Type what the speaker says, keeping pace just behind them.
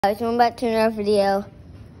Guys, welcome back to another video.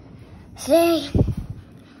 Today,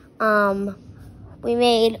 we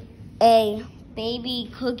made a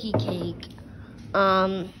baby cookie cake.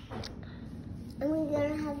 And we're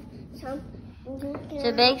gonna have some.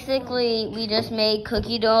 So basically, we just made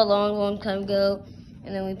cookie dough a long time ago,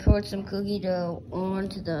 and then we poured some cookie dough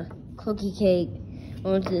onto the cookie cake,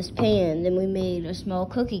 onto this pan. Then we made a small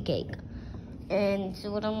cookie cake. And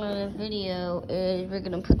so what I'm gonna video is we're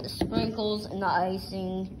gonna put the sprinkles and the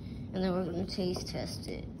icing, and then we're gonna taste test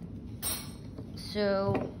it.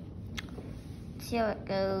 So see how it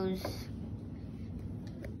goes.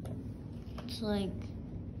 It's like,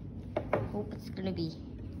 hope it's gonna be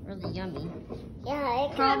really yummy. Yeah,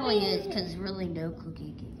 it probably is, because really no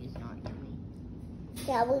cookie cake is not yummy.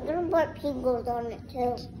 Yeah, we're gonna put pickles on it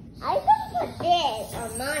too. I gonna put this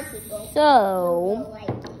on my pickles. So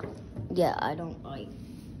yeah, I don't like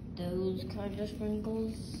those kind of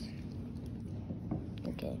sprinkles.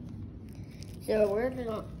 Okay. So we're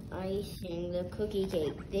gonna icing the cookie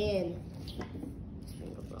cake, then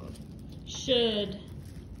sprinkles on. Should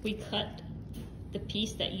we cut the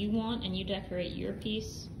piece that you want and you decorate your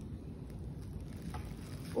piece?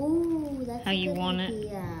 Ooh, that's how you want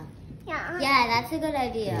it? Yeah, that's a good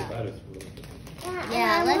idea.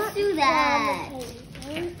 Yeah, let's do that.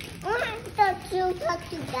 I want the two tuck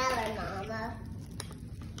together, Mama.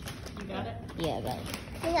 You got it? Yeah, I got it.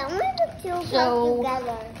 Yeah, I want the two tuck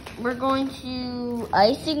together. We're going to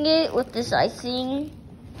icing it with this icing.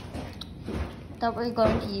 Thought we were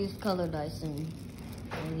going to use colored icing.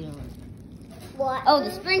 We don't. What? Oh,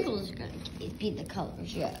 the sprinkles are going to be the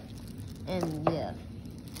colors, yeah. And yeah.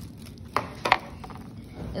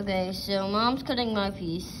 Okay, so Mom's cutting my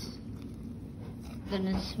piece. Then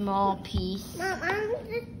a small piece. Mom, I'm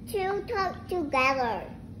just two tucked together.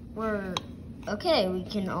 Okay, we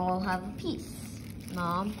can all have a piece.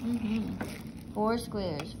 Mom. 4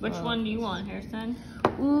 squares. Which one do you want, Harrison?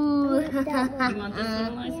 Ooh. You want this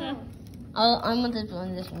one, Liza? Yeah. I want this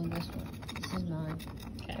one. This is mine.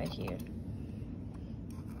 Okay. Right here.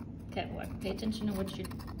 Okay, what? Pay attention to what you're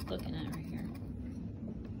looking at right here.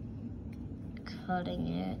 Cutting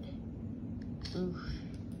it. Oof.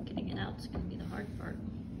 Getting it out is going to be the hard part.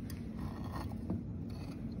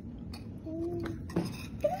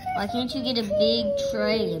 Why can't you get a big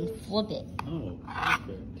tray and flip it? Oh,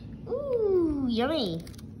 perfect. Ooh, yummy.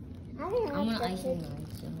 I'm going to ice mine,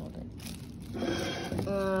 so hold it. I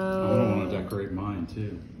want to decorate mine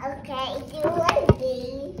too. Okay, do you want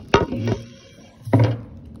these?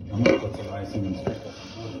 I'm going to put some icing and sprinkles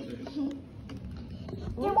on mine too.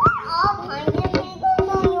 You want all kinds of pickles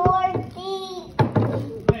on yours, Steve?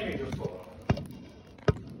 Maybe just a little.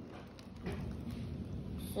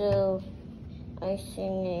 So,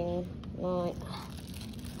 icing my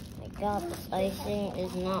God, this icing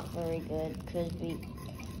is not very good because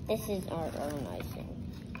this is our own icing.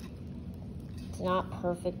 It's not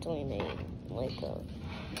perfectly made like a. All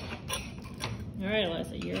right,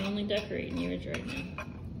 Liza, you're only decorating yours right now.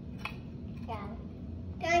 Yeah.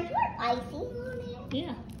 Can I put icing on it?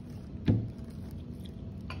 Yeah.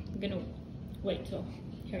 I'm going to wait till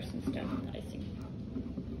Harrison's done with the icing.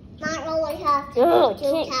 Not really have to. Oh,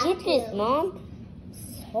 can't get this, Mom.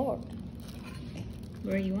 It's hard.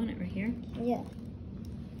 Where you want it? Right here? Yeah.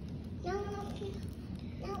 No.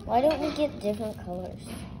 Why don't we get different colors?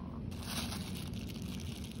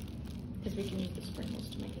 Because we can use the sprinkles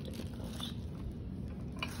to make it different colors.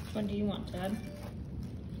 Which one do you want, Dad?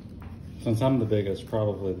 Since I'm the biggest,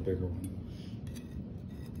 probably the bigger one.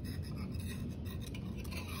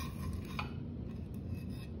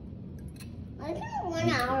 I don't want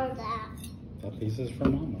out of that. That piece is for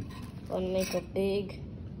Mama. I want to make a big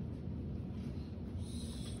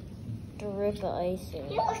strip of icing.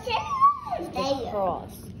 Just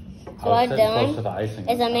across. So what I've done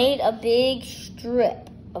is I made a big strip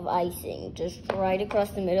of icing just right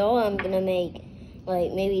across the middle. I'm going to make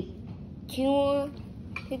like maybe 2 more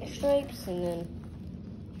big stripes and then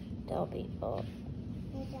that'll be all.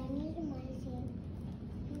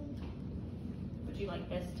 Would you like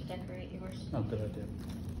this to decorate yours? Oh, good idea.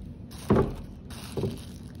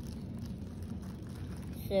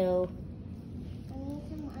 So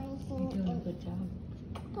You're doing a good job.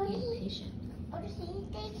 Being patient.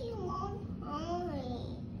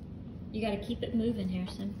 You got to keep it moving,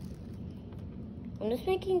 Harrison. I'm just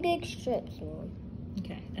making big strips, Mom.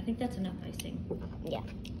 Okay, I think that's enough icing. Yeah.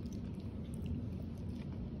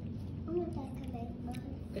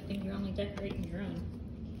 Good thing you're only decorating your own.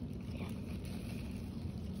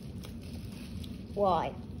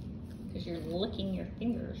 Why? Because you're licking your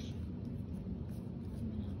fingers.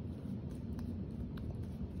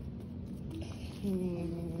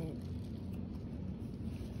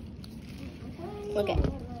 Okay.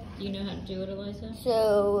 Do you know how to do it, Eliza?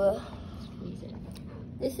 So, Squeeze it.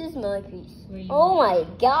 this is my piece. Where you Oh want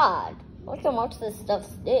my god. Look how much this stuff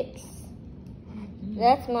sticks. Mm.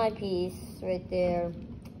 That's my piece right there.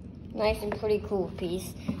 Nice and pretty cool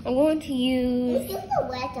piece. I'm going to use... This is the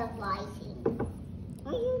wet of icing.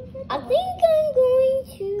 I think I'm going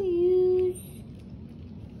to use...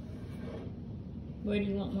 Where do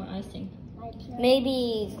you want more icing?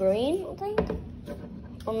 maybe green, I think.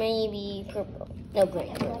 Or maybe purple. No,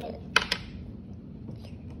 green.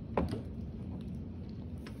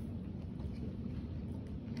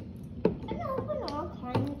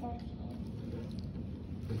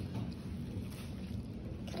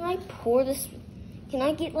 Can I pour this? Can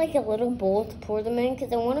I get like a little bowl to pour them in?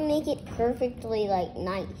 Because I want to make it perfectly like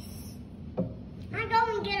nice. I'm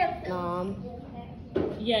going to get a Mom,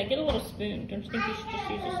 Yeah, get a little spoon. Don't you think you should just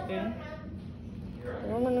use a spoon?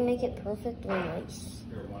 I want to make it perfectly nice.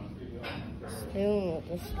 Spoon will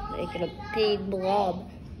just make it a big blob.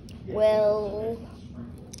 Well,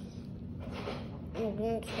 I'm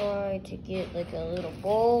gonna try to get like a little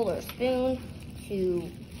bowl or spoon to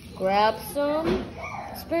grab some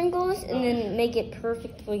sprinkles and then make it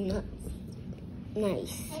perfectly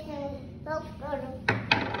nice.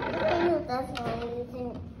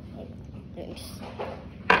 Thanks.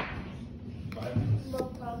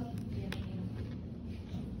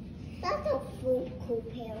 That's a fruit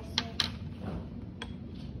comparison.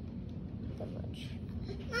 So much.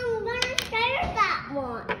 I'm gonna share that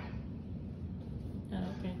one. Oh,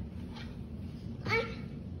 okay.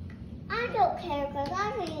 I don't care because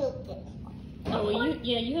I used it. Oh, well,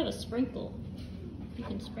 you have a sprinkle. You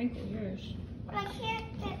can sprinkle yours. But I can't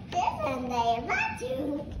get this in there. That's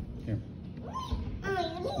you. Here. Oh,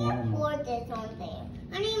 you need to pour this on there.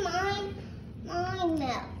 I need mine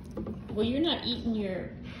milk. Well, you're not eating your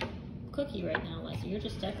cookie right now, Eliza. You're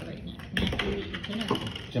just decorating it. And after you eat your dinner.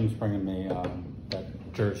 Jim's bringing me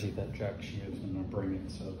that jersey that Jack's using to bring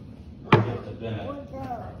it, so I'll get to Bennett.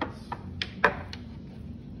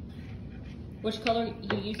 Which color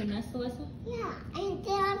you using this, Eliza? Yeah, and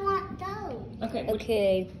then I want those. Okay.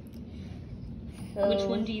 Okay. So, Which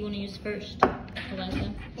one do you want to use first,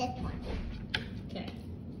 Eliza? This one. Okay.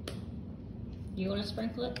 You want to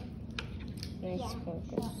sprinkle it? Nice Yeah.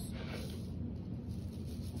 sprinkles.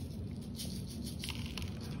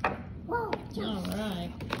 Whoa. All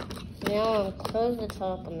right. Now I'll close the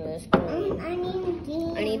top on this green. I need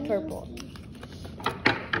green. I need purple.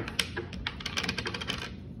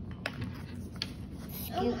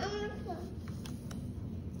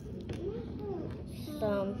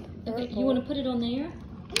 Some Okay. purple. You want to put it on there?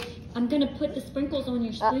 I'm gonna put the sprinkles on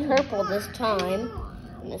your spoon. Purple this time.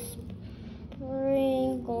 I'm gonna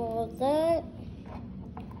sprinkle that.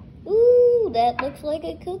 Ooh, that looks like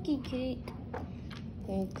a cookie cake.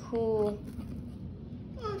 And cool.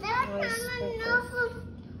 That's Nice not enough of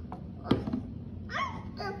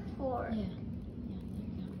the pour. Yeah.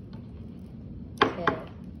 Okay.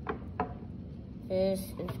 This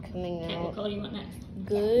is coming Okay. What out color do you want next?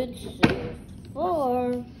 good so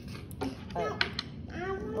far. I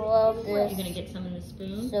love You're this gonna get some in the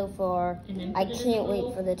spoon. so far. And then I put it in the can't wait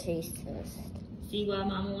bowl. for the taste test. See why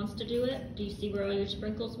Mama wants to do it? Do you see where all your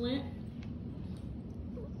sprinkles went?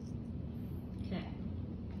 Okay.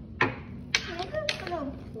 I'm just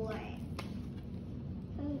gonna pour it.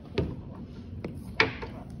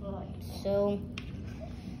 So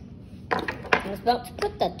I was about to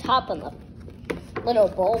put the top in the little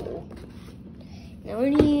bowl. Now we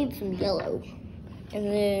need some yellow. And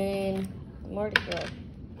then Mardi Gras.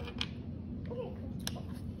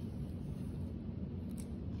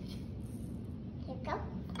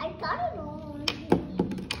 I got it all on here.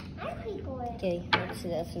 I'm pretty good. Okay, let's see,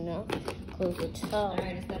 that's enough. Close the top. All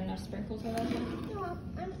right. Is that enough sprinkles, Eliza? No,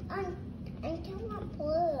 I don't want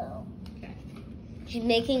blue. Okay. She's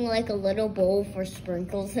making like a little bowl for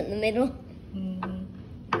sprinkles in the middle. Mm-hmm.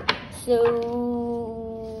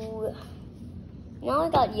 So now I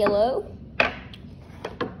got yellow.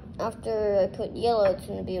 After I put yellow, it's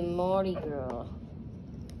gonna be a Mardi Gras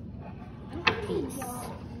piece.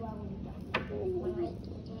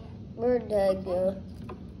 Where'd that go?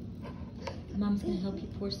 Mom's gonna help you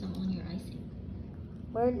pour some on your icing.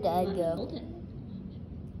 Where'd that go? Hold it.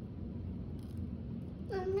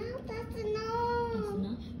 Now that's That's enough.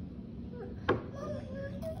 enough.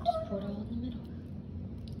 Just pour it all in the middle.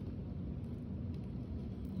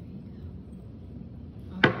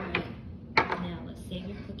 There you go. All right. Now let's save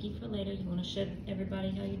your cookie for later. You want to show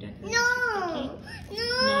everybody how you decorate your No! cookie?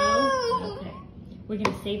 No! No? Okay. We're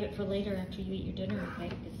going to save it for later after you eat your dinner, okay?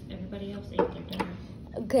 Because everybody else ate their dinner.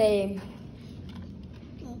 Okay,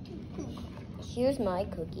 here's my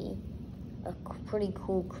cookie. a pretty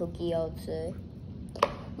cool cookie, I would say.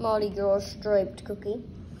 Mardi Gras striped cookie.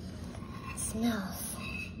 It smells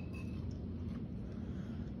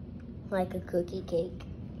like a cookie cake.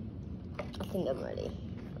 I think I'm ready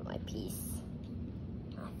for my piece.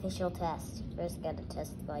 Official test. First gotta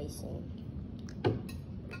test the icing.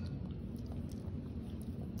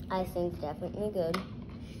 Icing's definitely good.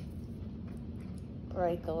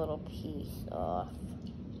 Break a little piece off.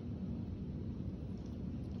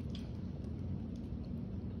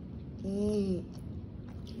 Mmm.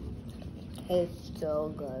 Tastes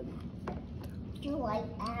so good. You like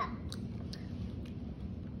that?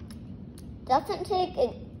 Doesn't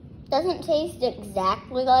taste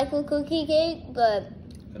exactly like a cookie cake, but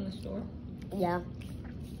From the store? yeah.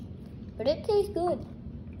 But it tastes good.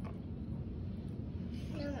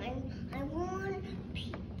 No, I want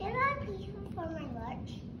pizza. Did I have pizza for my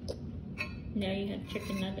lunch? No, you had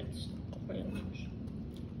chicken nuggets for your lunch.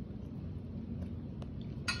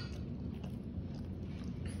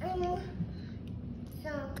 I want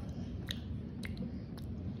some.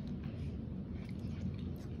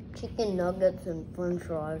 Chicken nuggets and french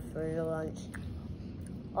fries for your lunch.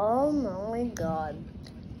 Oh my god.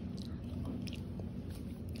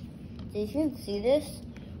 You can see this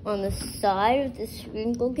on the side of the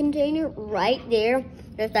sprinkle container right there.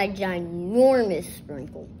 There's a ginormous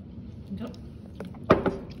sprinkle. Nope.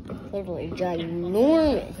 Literally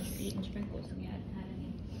ginormous. Eating sprinkles and you hadn't had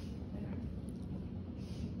any there.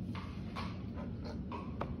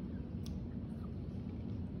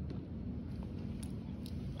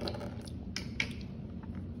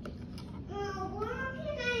 Oh, where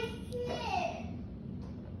can I sit?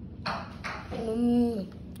 Mmm.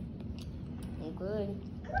 Good.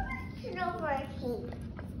 I'm gonna sit over here.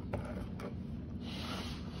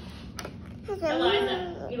 Eliza,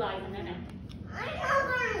 no. I'm not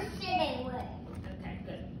gonna sit anywhere. Okay,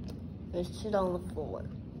 good. Let's sit on the floor.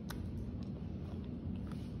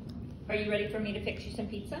 Are you ready for me to fix you some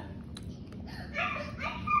pizza?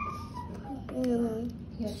 Mmm.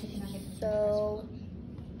 Yeah, chicken nuggets. So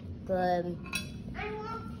good. I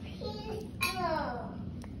want pizza.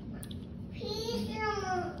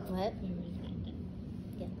 Pizza. What?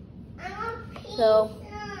 I want pizza. So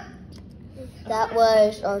that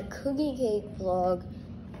was our cookie cake vlog.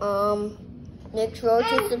 Make sure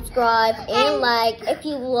to subscribe and like if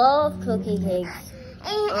you love cookie cakes.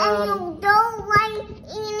 And you don't like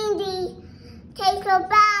eating the taste of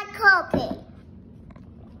bad cookie.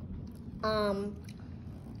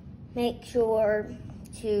 Make sure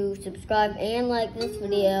to subscribe and like this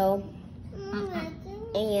video.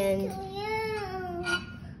 And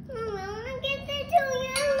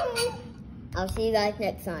I'll see you guys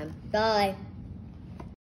next time. Bye.